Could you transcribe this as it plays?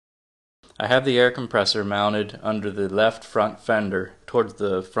I have the air compressor mounted under the left front fender towards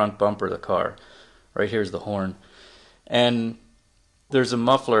the front bumper of the car. Right here's the horn. And there's a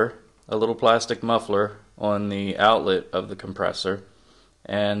muffler, a little plastic muffler on the outlet of the compressor,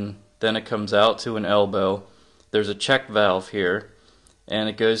 and then it comes out to an elbow. There's a check valve here, and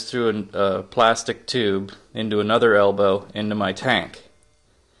it goes through a plastic tube into another elbow into my tank.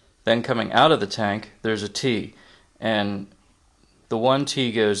 Then coming out of the tank, there's a T, and the one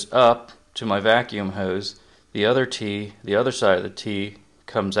T goes up to my vacuum hose. The other T, the other side of the T,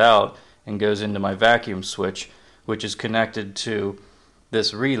 comes out and goes into my vacuum switch, which is connected to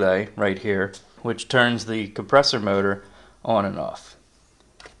this relay right here, which turns the compressor motor on and off.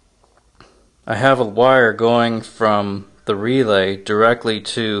 I have a wire going from the relay directly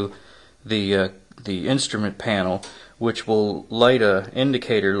to the instrument panel, which will light an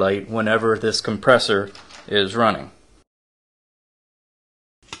indicator light whenever this compressor is running.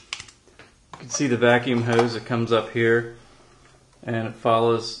 You can see the vacuum hose that comes up here, and it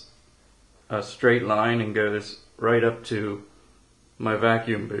follows a straight line and goes right up to my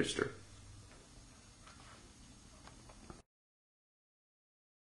vacuum booster.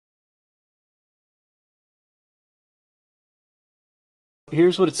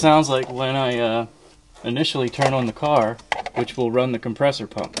 Here's what it sounds like when I initially turn on the car, which will run the compressor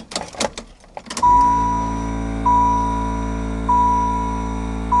pump.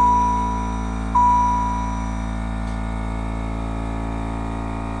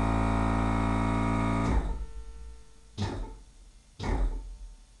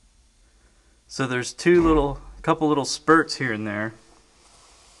 So there's couple little spurts here and there.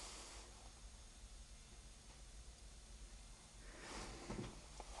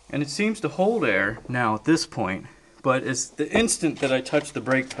 And it seems to hold air now at this point, but it's the instant that I touch the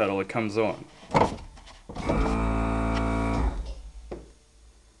brake pedal, it comes on.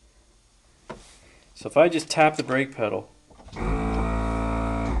 So if I just tap the brake pedal,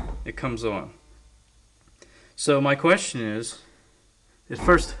 it comes on. So my question is,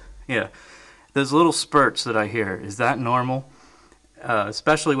 those little spurts that I hear, is that normal?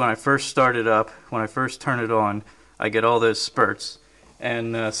 Especially when I first start it up, when I first turn it on, I get all those spurts.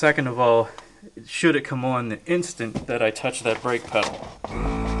 And second of all, should it come on the instant that I touch that brake pedal?